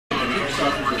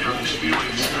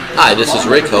Hi, this is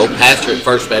Rick Hope, pastor at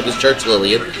First Baptist Church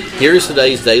Lillian. Here is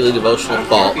today's daily devotional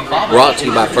thought, brought to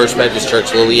you by First Baptist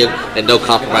Church Lillian and No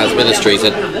Compromise Ministries.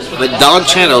 And Don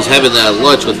Channel's having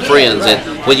lunch with friends, and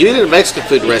when you eat at a Mexican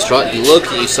food restaurant, you look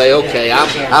and you say, okay,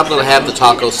 I'm going to have the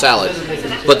taco salad.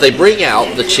 But they bring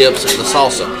out the chips and the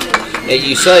salsa. And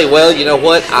you say, well, you know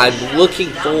what, I'm looking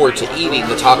forward to eating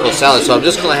the taco salad, so I'm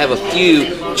just going to have a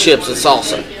few chips and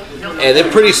salsa. And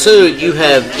then pretty soon you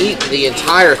have eaten the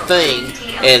entire thing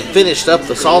and finished up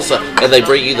the salsa, and they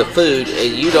bring you the food,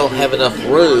 and you don't have enough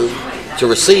room to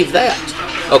receive that.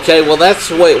 Okay, well, that's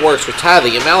the way it works with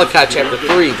tithing. In Malachi chapter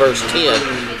 3, verse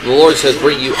 10, the Lord says,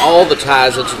 bring you all the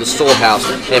tithes into the storehouse,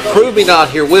 and prove me not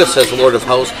herewith, says the Lord of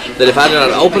hosts, that if I do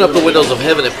not open up the windows of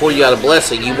heaven and pour you out a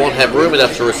blessing, you won't have room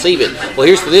enough to receive it. Well,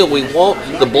 here's the deal. We want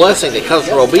the blessing that comes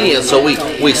from obedience, so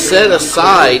we set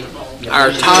aside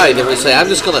our tithe, and we say, I'm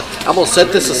going to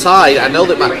set this aside. I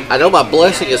know my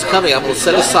blessing is coming. I'm going to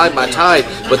set aside my tithe.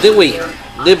 But then we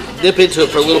nip into it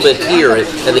for a little bit here,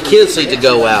 and the kids need to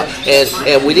go out,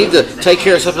 and we need to take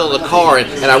care of something on the car,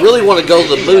 and I really want to go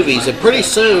to the movies. And pretty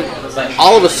soon,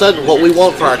 all of a sudden, what we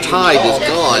want for our tithe is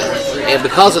gone, and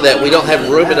because of that, we don't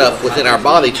have room enough within our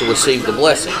body to receive the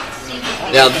blessing.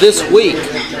 Now, this week,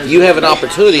 you have an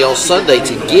opportunity on Sunday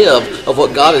to give of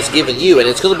what God has given you, and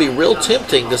it's going to be real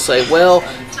tempting to say, well,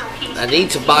 I need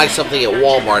to buy something at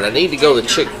Walmart. I need to go to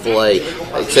Chick-fil-A,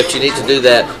 except you need to do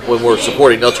that when we're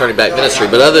supporting No Turning Back Ministry.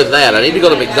 But other than that, I need to go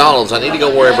to McDonald's. I need to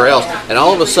go wherever else. And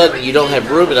all of a sudden, you don't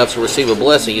have room enough to receive a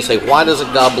blessing. You say, why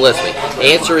doesn't God bless me?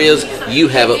 The answer is, you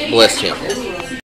haven't blessed Him.